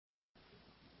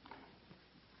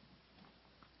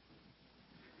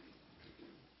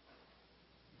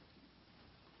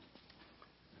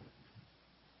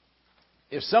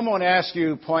If someone asks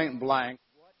you point blank,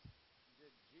 what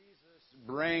did Jesus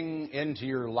bring into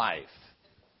your life?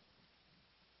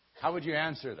 How would you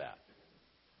answer that?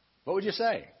 What would you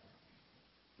say?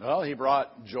 Well, he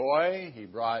brought joy, he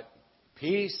brought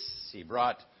peace, he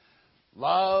brought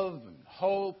love and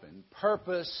hope and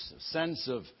purpose, a sense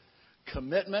of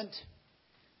commitment.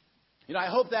 I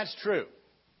hope that's true.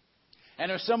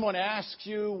 And if someone asks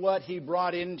you what he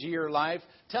brought into your life,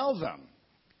 tell them.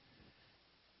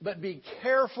 But be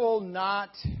careful not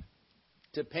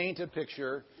to paint a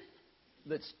picture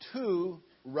that's too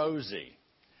rosy.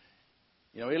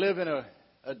 We live in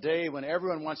a day when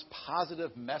everyone wants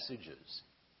positive messages.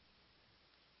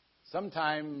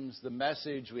 Sometimes the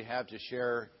message we have to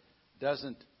share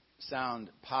doesn't sound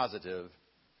positive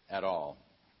at all.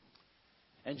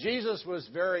 And Jesus was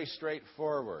very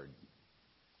straightforward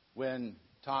when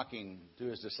talking to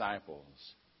his disciples.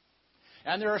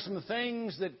 And there are some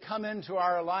things that come into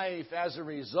our life as a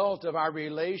result of our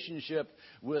relationship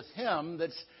with him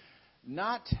that's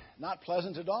not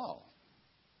pleasant at all.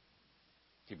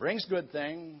 He brings good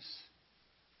things,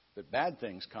 but bad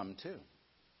things come too.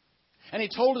 And he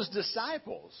told his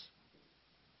disciples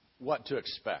what to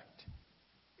expect.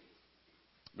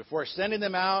 Before sending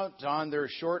them out on their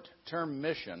short-term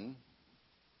mission,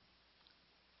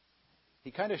 he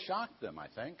kind of shocked them, I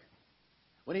think,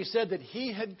 when he said that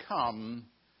he had come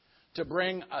to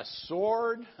bring a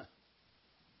sword,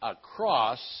 a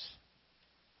cross,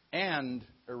 and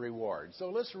a reward. So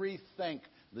let's rethink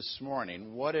this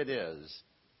morning what it is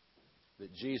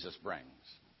that Jesus brings,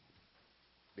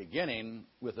 beginning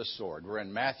with a sword. We're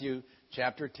in Matthew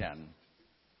chapter 10,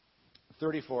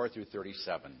 34 through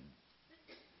 37.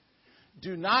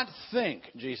 Do not think,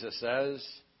 Jesus says,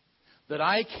 that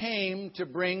I came to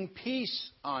bring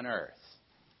peace on earth.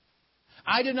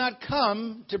 I did not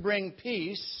come to bring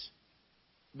peace,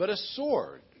 but a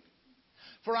sword.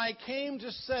 For I came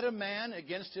to set a man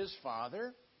against his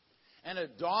father, and a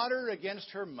daughter against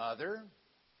her mother,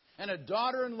 and a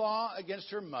daughter-in-law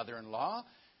against her mother-in-law,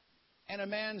 and a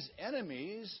man's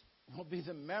enemies will be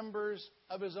the members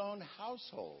of his own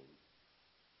household.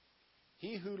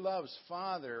 He who loves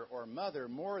father or mother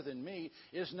more than me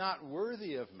is not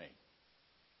worthy of me,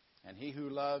 and he who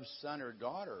loves son or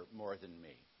daughter more than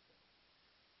me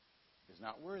is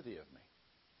not worthy of me.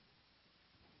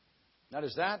 Now,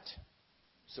 does that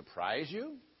surprise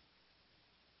you?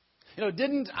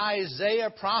 Didn't Isaiah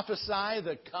prophesy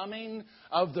the coming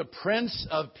of the Prince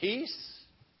of Peace?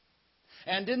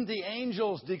 And didn't the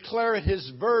angels declare at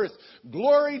his birth,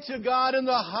 glory to God in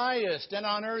the highest, and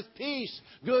on earth peace,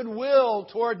 goodwill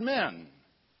toward men?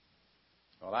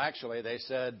 Well, actually, they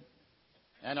said,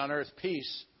 and on earth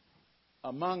peace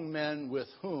among men with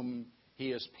whom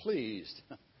he is pleased.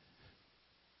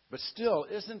 But still,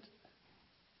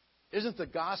 isn't the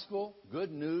gospel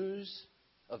good news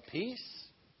of peace?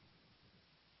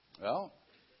 Well,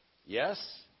 yes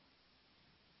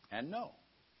and no.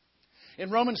 In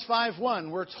Romans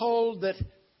 5:1, we're told that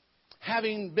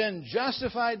having been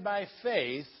justified by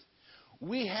faith,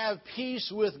 we have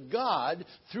peace with God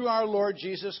through our Lord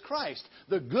Jesus Christ.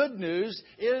 The good news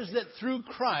is that through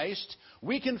Christ,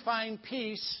 we can find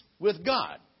peace with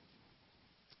God.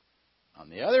 On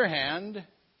the other hand,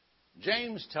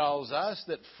 James tells us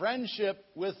that friendship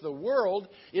with the world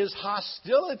is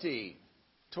hostility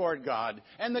toward God.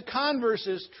 And the converse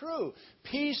is true.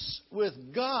 Peace with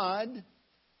God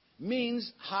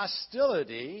means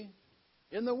hostility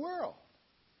in the world.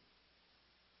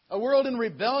 A world in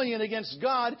rebellion against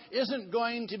God isn't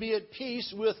going to be at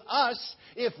peace with us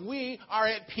if we are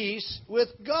at peace with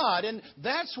God. And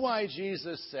that's why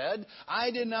Jesus said, I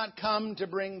did not come to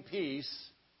bring peace,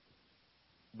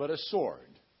 but a sword.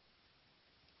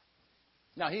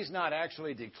 Now, he's not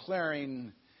actually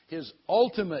declaring his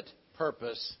ultimate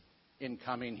purpose in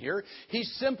coming here.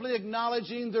 He's simply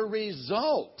acknowledging the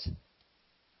result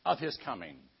of his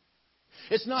coming.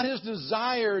 It's not his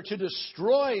desire to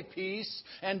destroy peace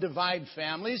and divide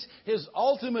families. His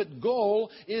ultimate goal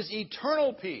is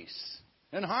eternal peace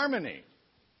and harmony.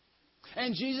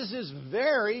 And Jesus is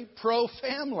very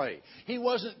pro-family. He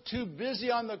wasn't too busy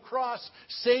on the cross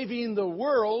saving the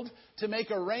world to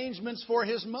make arrangements for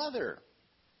his mother.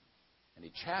 And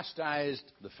he chastised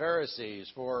the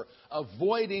Pharisees for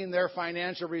avoiding their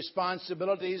financial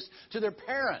responsibilities to their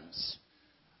parents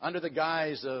under the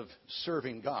guise of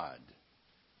serving God.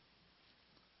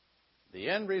 The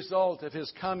end result of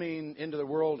his coming into the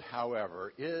world,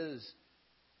 however, is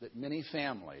that many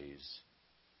families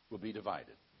will be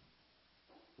divided.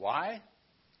 Why?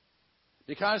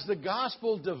 Because the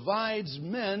gospel divides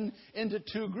men into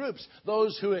two groups,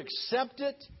 those who accept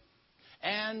it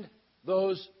and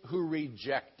those who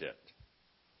reject it.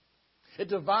 It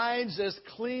divides as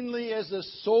cleanly as a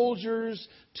soldier's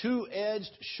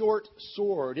two-edged short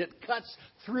sword. It cuts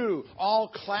through all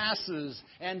classes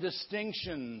and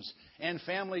distinctions and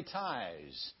family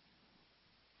ties.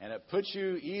 And it puts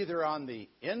you either on the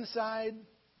inside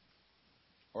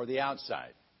or the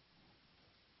outside.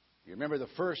 You remember the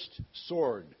first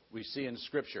sword we see in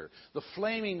Scripture, the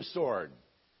flaming sword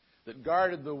that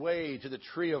guarded the way to the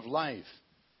tree of life.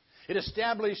 It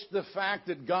established the fact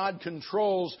that God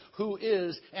controls who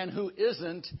is and who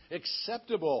isn't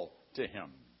acceptable to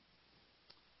Him.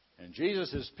 And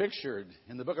Jesus is pictured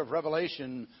in the book of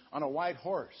Revelation on a white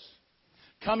horse,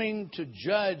 coming to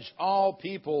judge all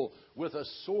people with a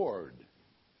sword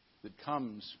that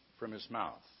comes from His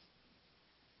mouth.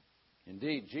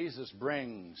 Indeed, Jesus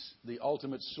brings the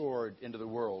ultimate sword into the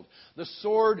world. The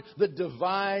sword that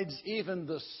divides even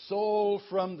the soul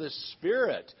from the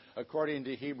spirit, according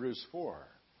to Hebrews 4.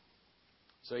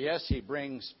 So yes, He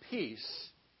brings peace,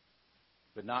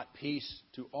 but not peace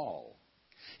to all.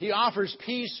 He offers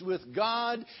peace with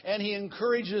God, and He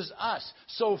encourages us,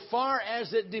 so far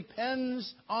as it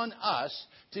depends on us,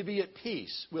 to be at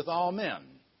peace with all men.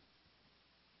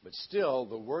 But still,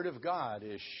 the Word of God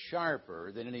is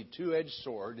sharper than any two-edged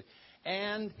sword,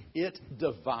 and it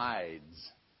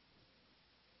divides.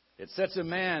 It sets a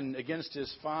man against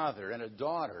his father, and a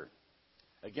daughter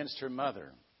against her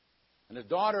mother, and a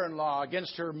daughter-in-law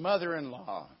against her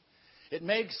mother-in-law. It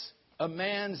makes a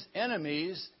man's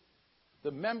enemies the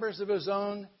members of his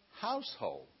own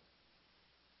household.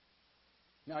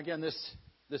 Now, again, this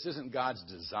isn't God's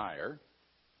desire.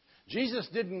 Jesus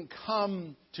didn't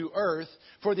come to earth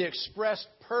for the express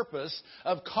purpose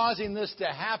of causing this to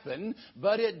happen,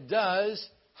 but it does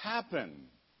happen.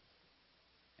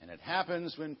 And it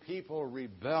happens when people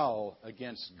rebel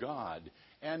against God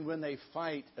and when they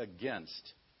fight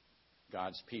against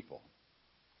God's people.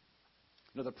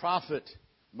 Now, the prophet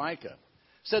Micah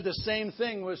said the same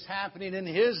thing was happening in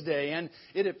his day, and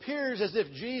it appears as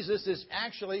if Jesus is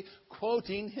actually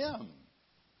quoting him.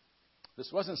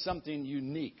 This wasn't something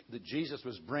unique that Jesus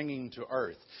was bringing to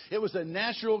earth. It was the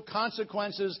natural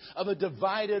consequences of a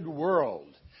divided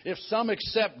world. If some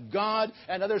accept God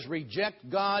and others reject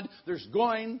God, there's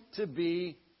going to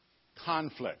be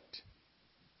conflict.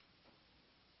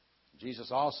 Jesus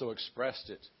also expressed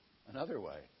it another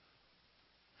way.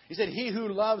 He said, "He who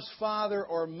loves father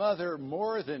or mother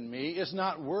more than me is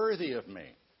not worthy of me.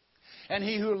 And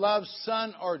he who loves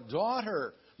son or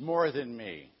daughter more than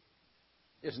me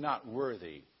is not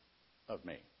worthy of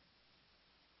me."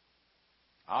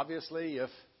 Obviously, if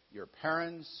your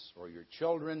parents or your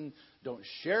children don't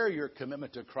share your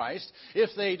commitment to Christ,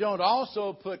 if they don't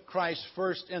also put Christ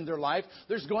first in their life,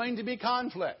 there's going to be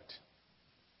conflict.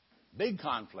 Big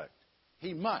conflict.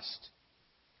 He must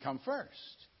come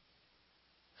first.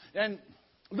 And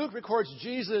Luke records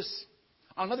Jesus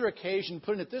on another occasion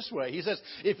putting it this way. He says,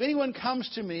 "If anyone comes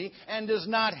to me and does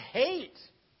not hate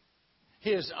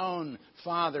his own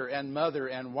father and mother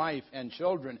and wife and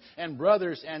children and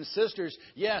brothers and sisters,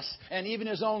 yes, and even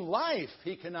his own life,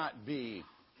 he cannot be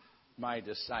my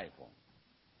disciple."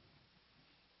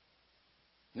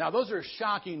 Now, those are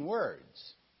shocking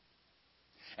words.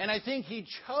 And I think he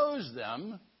chose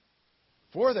them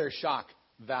for their shock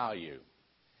value.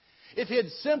 If he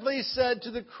had simply said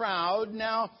to the crowd,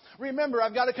 "Now, remember,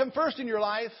 I've got to come first in your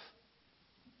life,"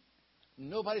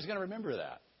 nobody's going to remember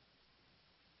that.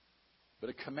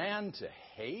 But a command to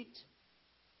hate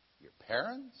your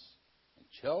parents and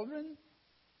children,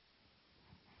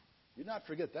 you'd not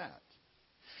forget that.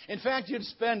 In fact, you'd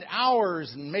spend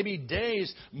hours and maybe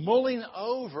days mulling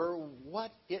over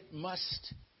what it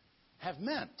must have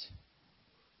meant.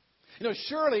 You know,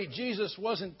 surely Jesus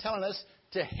wasn't telling us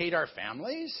to hate our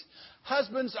families.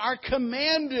 Husbands are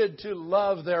commanded to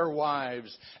love their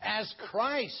wives as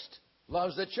Christ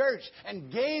loves the church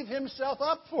and gave himself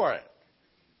up for it.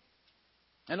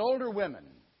 And older women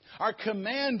are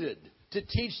commanded to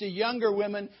teach the younger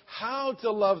women how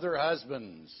to love their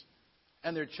husbands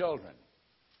and their children.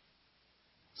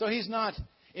 So he's not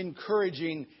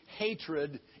encouraging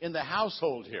hatred in the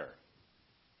household here.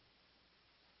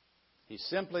 He's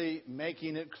simply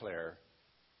making it clear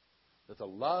that the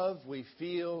love we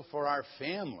feel for our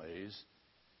families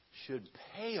should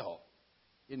pale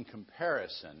in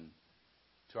comparison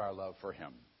to our love for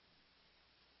Him.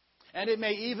 And it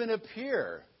may even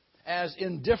appear as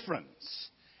indifference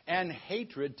and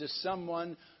hatred to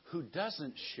someone who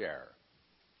doesn't share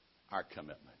our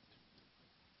commitment.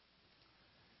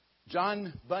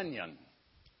 John Bunyan,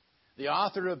 the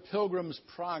author of Pilgrim's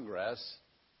Progress,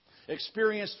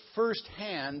 experienced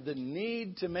firsthand the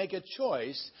need to make a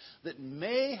choice that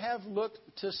may have looked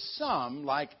to some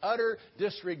like utter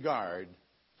disregard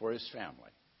for his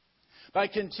family. By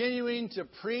continuing to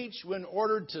preach when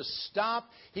ordered to stop,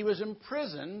 he was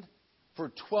imprisoned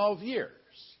for 12 years.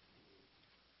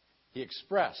 He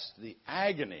expressed the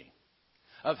agony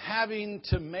of having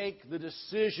to make the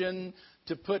decision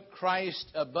to put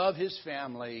Christ above his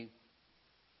family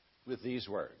with these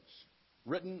words,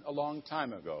 written a long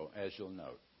time ago, as you'll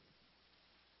note.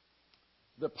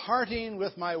 The parting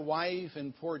with my wife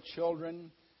and poor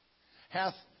children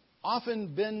hath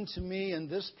often been to me in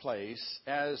this place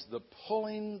as the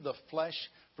pulling the flesh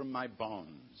from my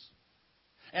bones.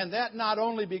 And that not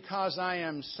only because I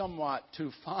am somewhat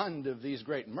too fond of these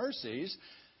great mercies,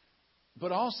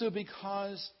 but also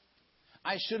because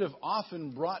I should have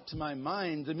often brought to my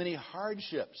mind the many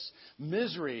hardships,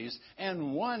 miseries,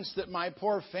 and wants that my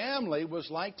poor family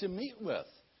was like to meet with,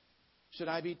 should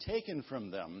I be taken from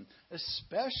them,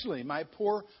 especially my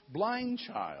poor blind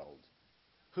child,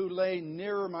 who lay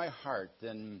nearer my heart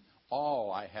than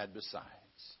all I had besides.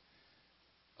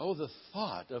 Oh, the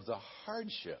thought of the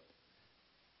hardship.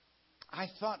 I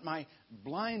thought my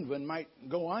blind one might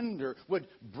go under, would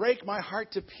break my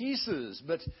heart to pieces.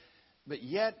 But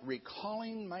yet,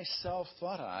 recalling myself,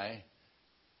 thought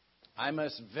I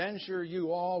must venture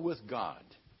you all with God,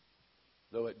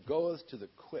 though it goeth to the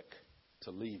quick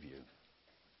to leave you.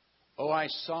 Oh, I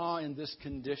saw in this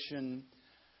condition,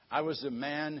 I was a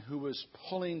man who was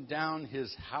pulling down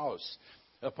his house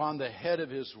upon the head of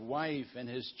his wife and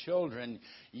his children.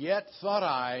 Yet, thought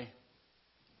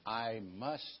I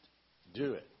must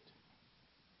do it.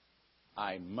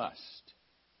 I must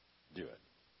do it.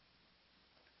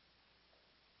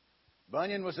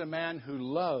 Bunyan was a man who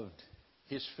loved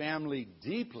his family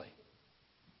deeply,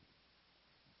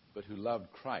 but who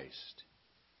loved Christ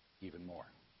even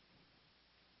more.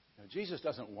 Now, Jesus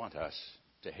doesn't want us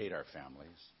to hate our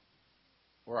families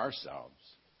or ourselves,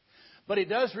 but he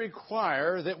does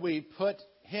require that we put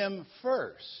him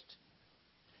first,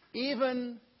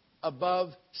 even above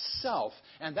self.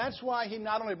 And that's why he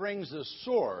not only brings the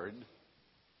sword,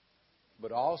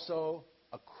 but also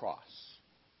a cross.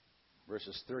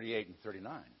 Verses 38 and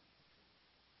 39.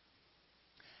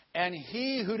 And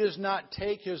he who does not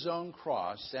take his own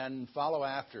cross and follow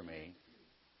after me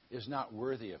is not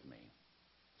worthy of me.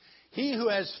 He who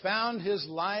has found his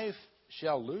life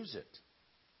shall lose it.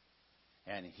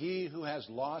 And he who has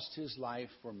lost his life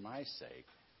for my sake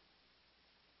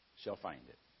shall find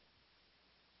it.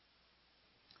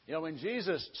 You know, when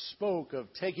Jesus spoke of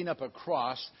taking up a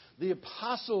cross, the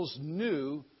apostles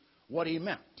knew what he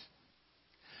meant.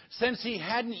 Since he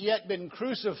hadn't yet been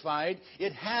crucified,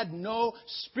 it had no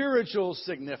spiritual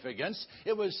significance.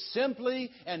 It was simply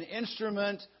an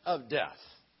instrument of death.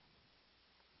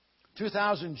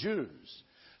 2,000 Jews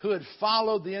who had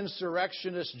followed the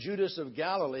insurrectionist Judas of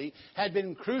Galilee had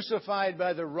been crucified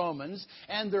by the Romans,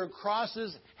 and their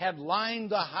crosses had lined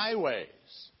the highways.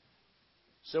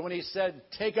 So when he said,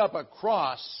 take up a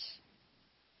cross,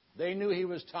 they knew he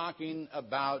was talking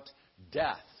about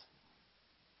death.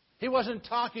 He wasn't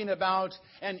talking about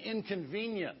an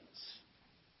inconvenience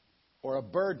or a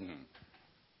burden.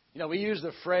 You know, we use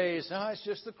the phrase, it's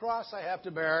just the cross I have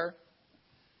to bear,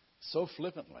 so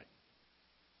flippantly.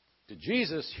 To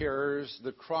Jesus' hearers,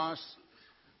 the cross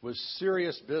was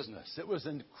serious business. It was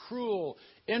a cruel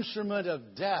instrument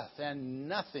of death and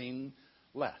nothing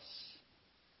less.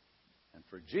 And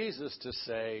for Jesus to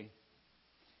say,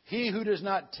 he who does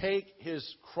not take his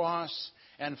cross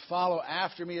and follow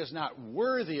after me is not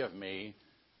worthy of me,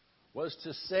 was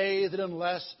to say that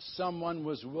unless someone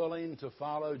was willing to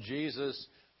follow Jesus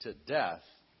to death,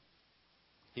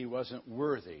 he wasn't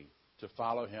worthy to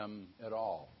follow him at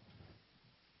all.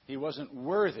 He wasn't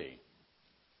worthy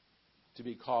to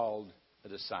be called a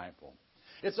disciple.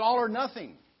 It's all or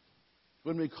nothing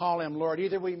when we call him Lord.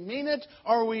 Either we mean it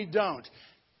or we don't.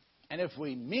 And if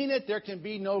we mean it, there can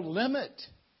be no limit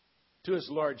to his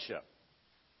lordship,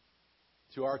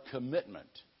 to our commitment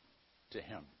to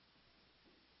him.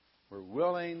 We're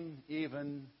willing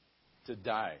even to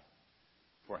die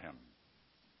for him.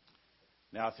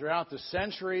 Now, throughout the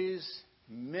centuries,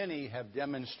 many have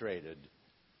demonstrated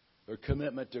their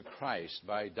commitment to Christ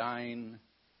by dying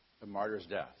a martyr's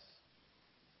death.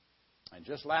 And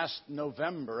just last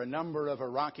November, a number of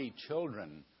Iraqi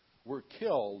children were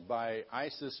killed by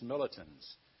ISIS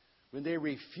militants when they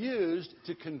refused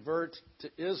to convert to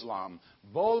Islam,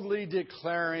 boldly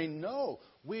declaring, no,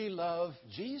 we love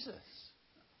Jesus.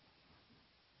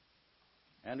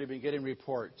 And we've been getting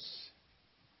reports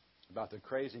about the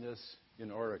craziness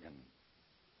in Oregon.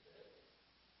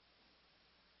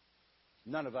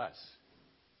 None of us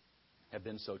have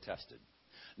been so tested.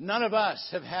 None of us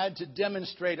have had to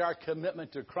demonstrate our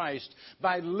commitment to Christ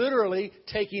by literally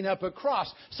taking up a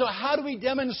cross. So how do we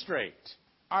demonstrate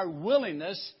our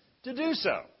willingness to do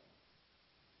so?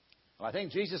 Well, I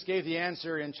think Jesus gave the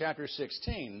answer in chapter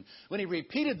 16 when he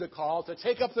repeated the call to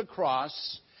take up the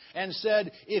cross and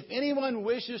said, if anyone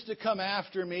wishes to come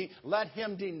after me, let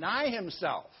him deny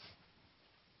himself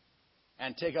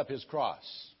and take up his cross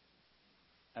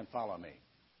and follow me.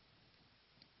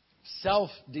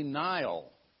 Self-denial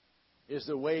is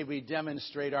the way we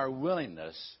demonstrate our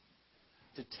willingness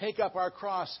to take up our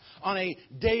cross on a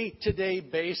day-to-day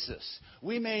basis.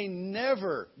 We may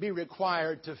never be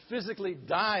required to physically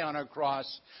die on a cross,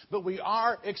 but we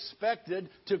are expected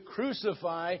to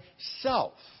crucify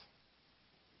self.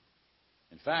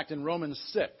 In fact, in Romans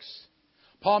 6,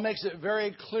 Paul makes it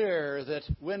very clear that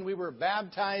when we were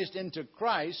baptized into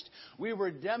Christ, we were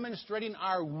demonstrating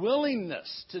our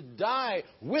willingness to die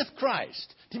with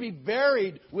Christ, to be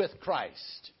buried with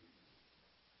Christ,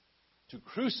 to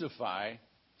crucify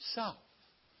self.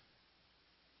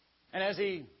 And as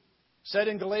he said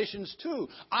in Galatians 2,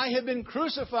 I have been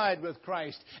crucified with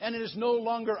Christ, and it is no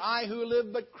longer I who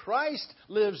live, but Christ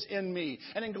lives in me.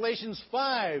 And in Galatians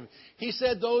 5, he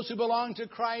said those who belong to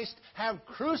Christ have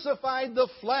crucified the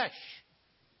flesh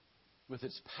with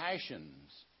its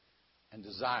passions and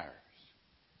desires.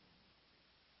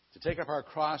 To take up our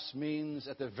cross means,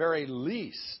 at the very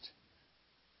least,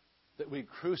 that we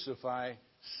crucify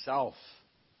self.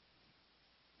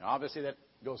 Now, obviously, that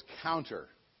goes counter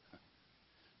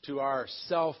to our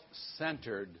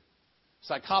self-centered,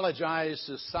 psychologized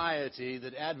society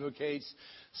that advocates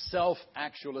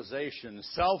self-actualization,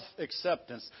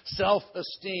 self-acceptance,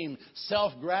 self-esteem,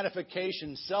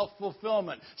 self-gratification,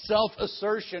 self-fulfillment,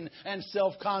 self-assertion, and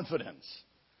self-confidence.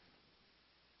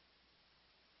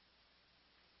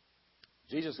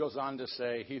 Jesus goes on to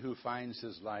say, he who finds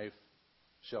his life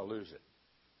shall lose it.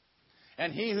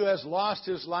 And he who has lost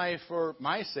his life for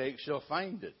my sake shall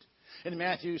find it. In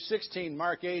Matthew 16,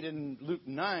 Mark 8, and Luke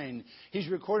 9, he's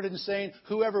recorded in saying,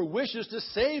 whoever wishes to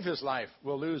save his life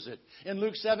will lose it. In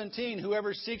Luke 17,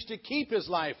 whoever seeks to keep his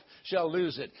life shall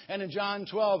lose it. And in John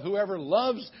 12, whoever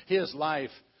loves his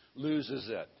life loses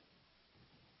it.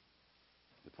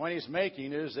 The point he's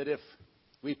making is that if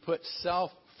we put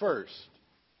self first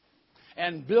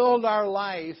and build our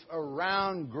life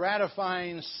around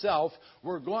gratifying self,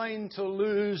 we're going to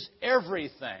lose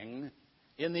everything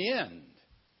in the end.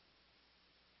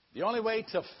 The only way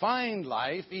to find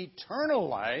life, eternal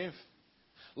life,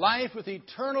 life with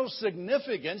eternal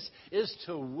significance, is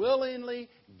to willingly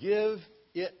give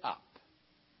it up.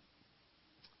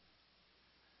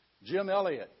 Jim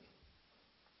Elliot,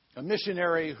 a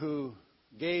missionary who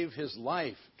gave his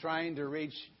life trying to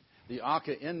reach the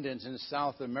Auca Indians in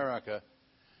South America,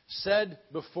 said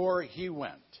before he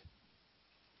went,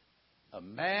 a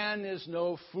man is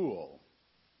no fool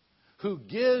who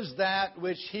gives that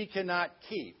which he cannot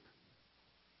keep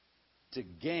to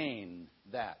gain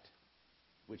that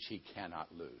which he cannot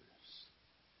lose.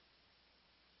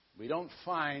 We don't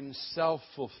find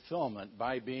self-fulfillment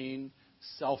by being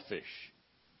selfish.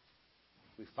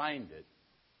 We find it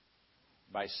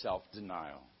by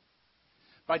self-denial.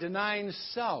 By denying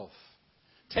self,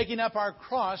 taking up our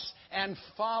cross, and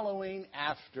following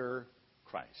after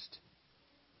Christ.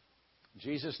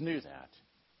 Jesus knew that.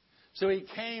 So he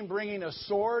came bringing a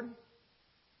sword,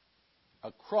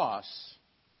 a cross,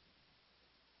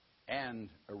 and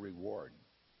a reward.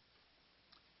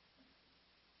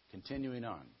 Continuing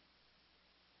on.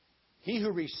 He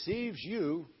who receives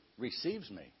you receives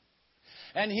me.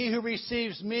 And he who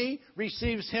receives me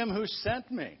receives him who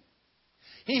sent me.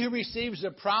 He who receives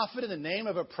a prophet in the name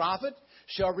of a prophet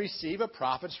shall receive a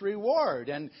prophet's reward.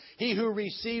 And he who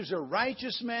receives a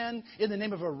righteous man in the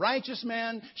name of a righteous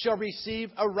man shall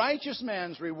receive a righteous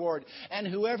man's reward. And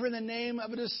whoever in the name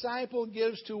of a disciple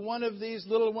gives to one of these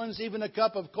little ones even a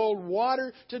cup of cold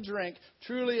water to drink,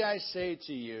 truly I say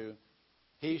to you,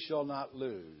 he shall not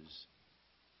lose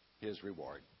his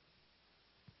reward.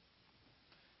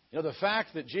 You know, the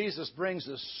fact that Jesus brings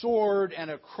a sword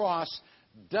and a cross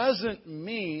doesn't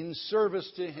mean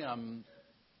service to him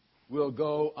will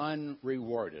go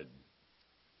unrewarded.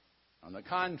 On the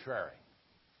contrary,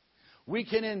 we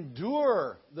can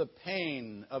endure the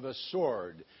pain of a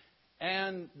sword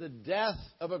and the death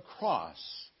of a cross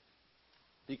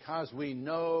because we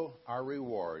know our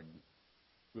reward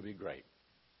will be great.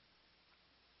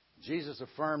 Jesus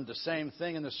affirmed the same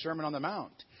thing in the Sermon on the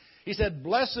Mount. He said,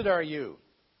 "Blessed are you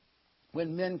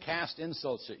when men cast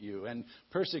insults at you and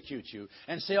persecute you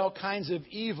and say all kinds of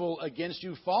evil against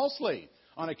you falsely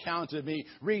on account of me.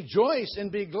 Rejoice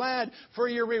and be glad, for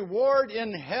your reward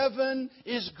in heaven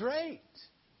is great.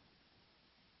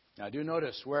 Now do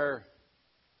notice where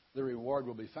the reward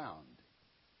will be found.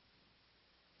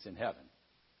 It's in heaven.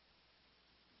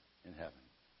 In heaven.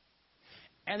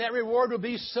 And that reward will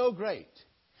be so great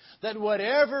that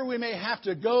whatever we may have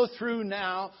to go through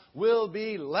now will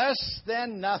be less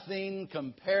than nothing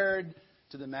compared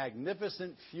to the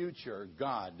magnificent future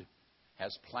God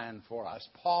has planned for us.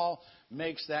 Paul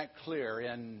makes that clear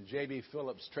in J.B.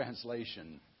 Phillips'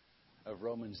 translation of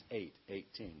Romans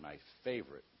 8:18, my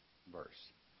favorite verse.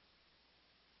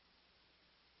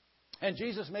 And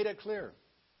Jesus made it clear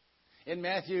in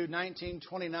Matthew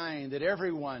 19:29 that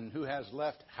everyone who has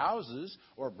left houses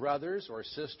or brothers or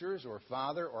sisters or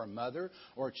father or mother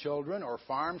or children or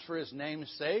farms for his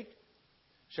name's sake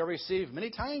shall receive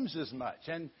many times as much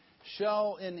and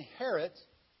shall inherit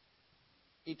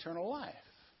eternal life.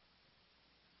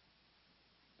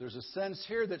 There's a sense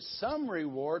here that some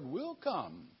reward will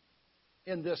come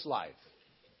in this life,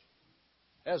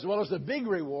 as well as the big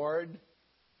reward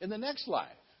in the next life.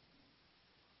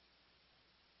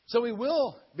 So we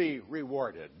will be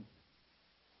rewarded.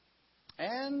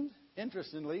 And,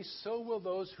 interestingly, so will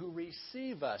those who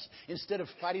receive us. Instead of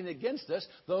fighting against us,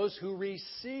 those who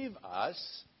receive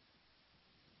us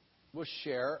will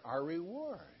share our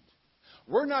reward.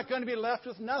 We're not going to be left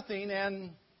with nothing,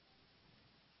 and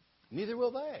neither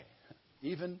will they,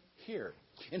 even here.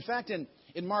 In fact, in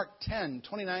Mark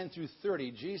 10:29 through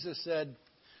 30, Jesus said,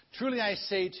 "Truly I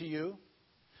say to you,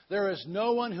 there is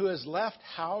no one who has left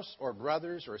house or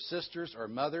brothers or sisters or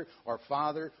mother or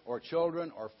father or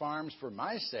children or farms for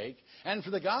my sake and for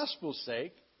the gospel's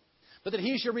sake, but that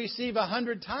he shall receive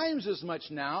 100 times as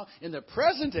much now in the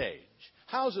present age,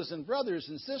 houses and brothers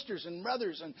and sisters and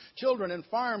mothers and children and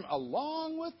farm,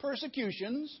 along with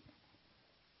persecutions,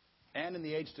 and in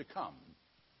the age to come,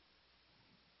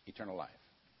 eternal life."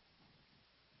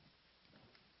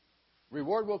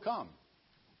 Reward will come.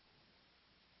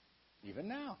 Even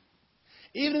now.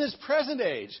 Even in this present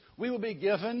age, we will be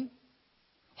given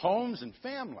homes and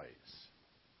families.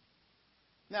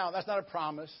 Now, that's not a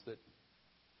promise that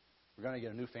we're going to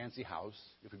get a new fancy house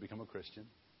if we become a Christian.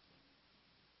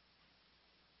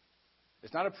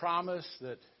 It's not a promise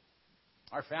that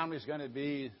our family is going to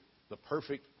be the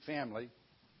perfect family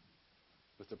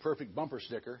with the perfect bumper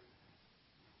sticker.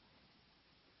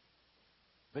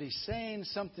 But he's saying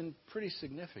something pretty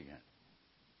significant.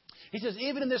 He says,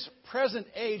 even in this present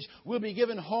age, we'll be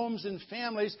given homes and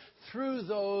families through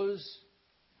those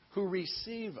who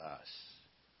receive us,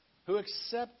 who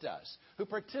accept us, who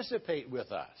participate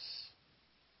with us.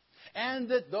 And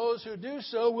that those who do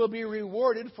so will be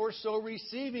rewarded for so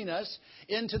receiving us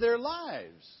into their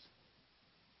lives.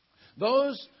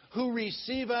 Those who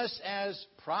receive us as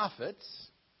prophets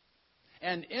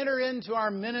and enter into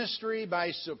our ministry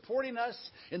by supporting us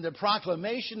in the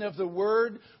proclamation of the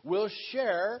Word will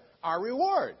share our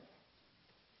reward.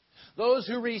 Those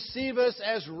who receive us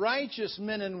as righteous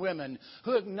men and women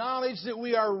who acknowledge that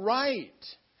we are right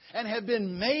and have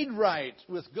been made right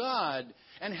with God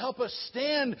and help us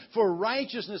stand for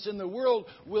righteousness in the world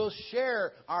will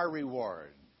share our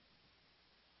reward.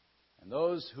 And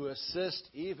those who assist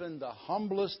even the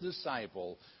humblest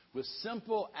disciple with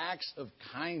simple acts of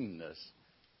kindness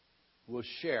will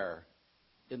share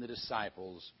in the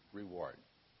disciples' reward.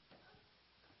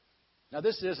 Now,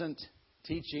 this isn't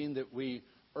teaching that we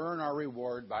earn our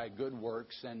reward by good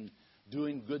works and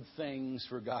doing good things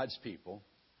for God's people.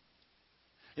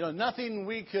 You know, nothing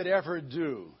we could ever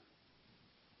do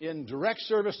in direct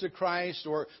service to Christ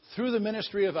or through the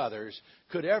ministry of others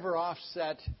could ever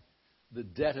offset the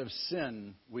debt of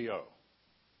sin we owe.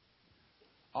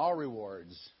 All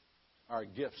rewards are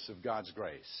gifts of God's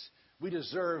grace. We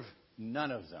deserve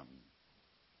none of them.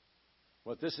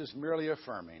 What this is merely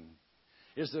affirming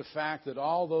is the fact that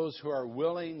all those who are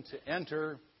willing to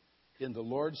enter in the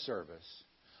Lord's service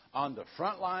on the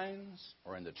front lines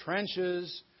or in the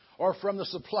trenches or from the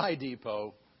supply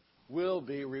depot will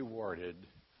be rewarded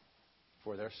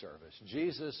for their service.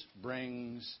 Jesus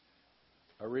brings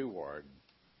a reward,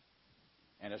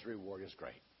 and his reward is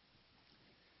great.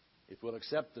 If we'll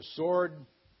accept the sword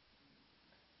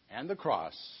and the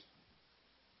cross,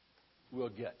 we'll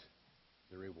get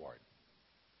the reward.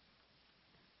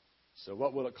 So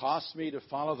what will it cost me to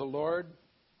follow the Lord?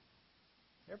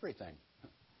 Everything.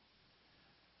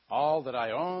 All that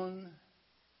I own,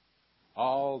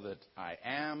 all that I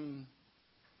am,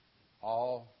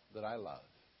 all that I love.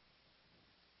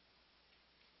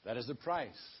 That is the price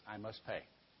I must pay.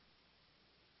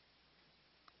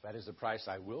 That is the price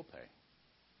I will pay.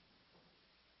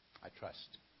 I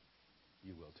trust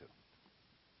you will too.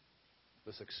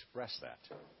 Let's express that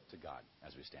to God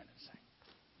as we stand and sing.